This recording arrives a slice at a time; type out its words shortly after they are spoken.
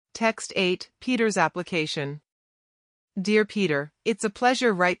Text 8, Peter's application. Dear Peter, it's a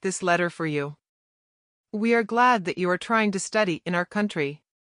pleasure write this letter for you. We are glad that you are trying to study in our country.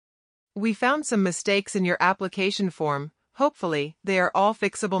 We found some mistakes in your application form. Hopefully, they are all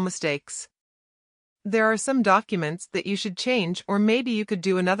fixable mistakes. There are some documents that you should change, or maybe you could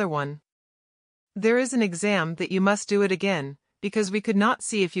do another one. There is an exam that you must do it again, because we could not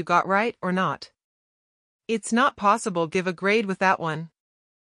see if you got right or not. It's not possible give a grade with that one.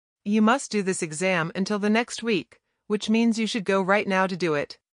 You must do this exam until the next week, which means you should go right now to do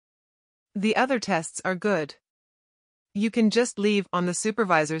it. The other tests are good. You can just leave on the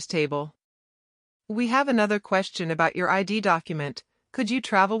supervisor's table. We have another question about your ID document. Could you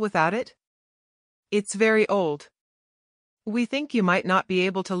travel without it? It's very old. We think you might not be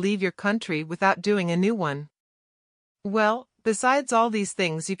able to leave your country without doing a new one. Well, besides all these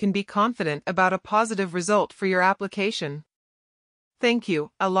things, you can be confident about a positive result for your application. Thank you,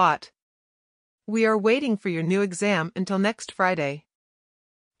 a lot. We are waiting for your new exam until next Friday.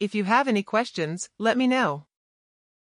 If you have any questions, let me know.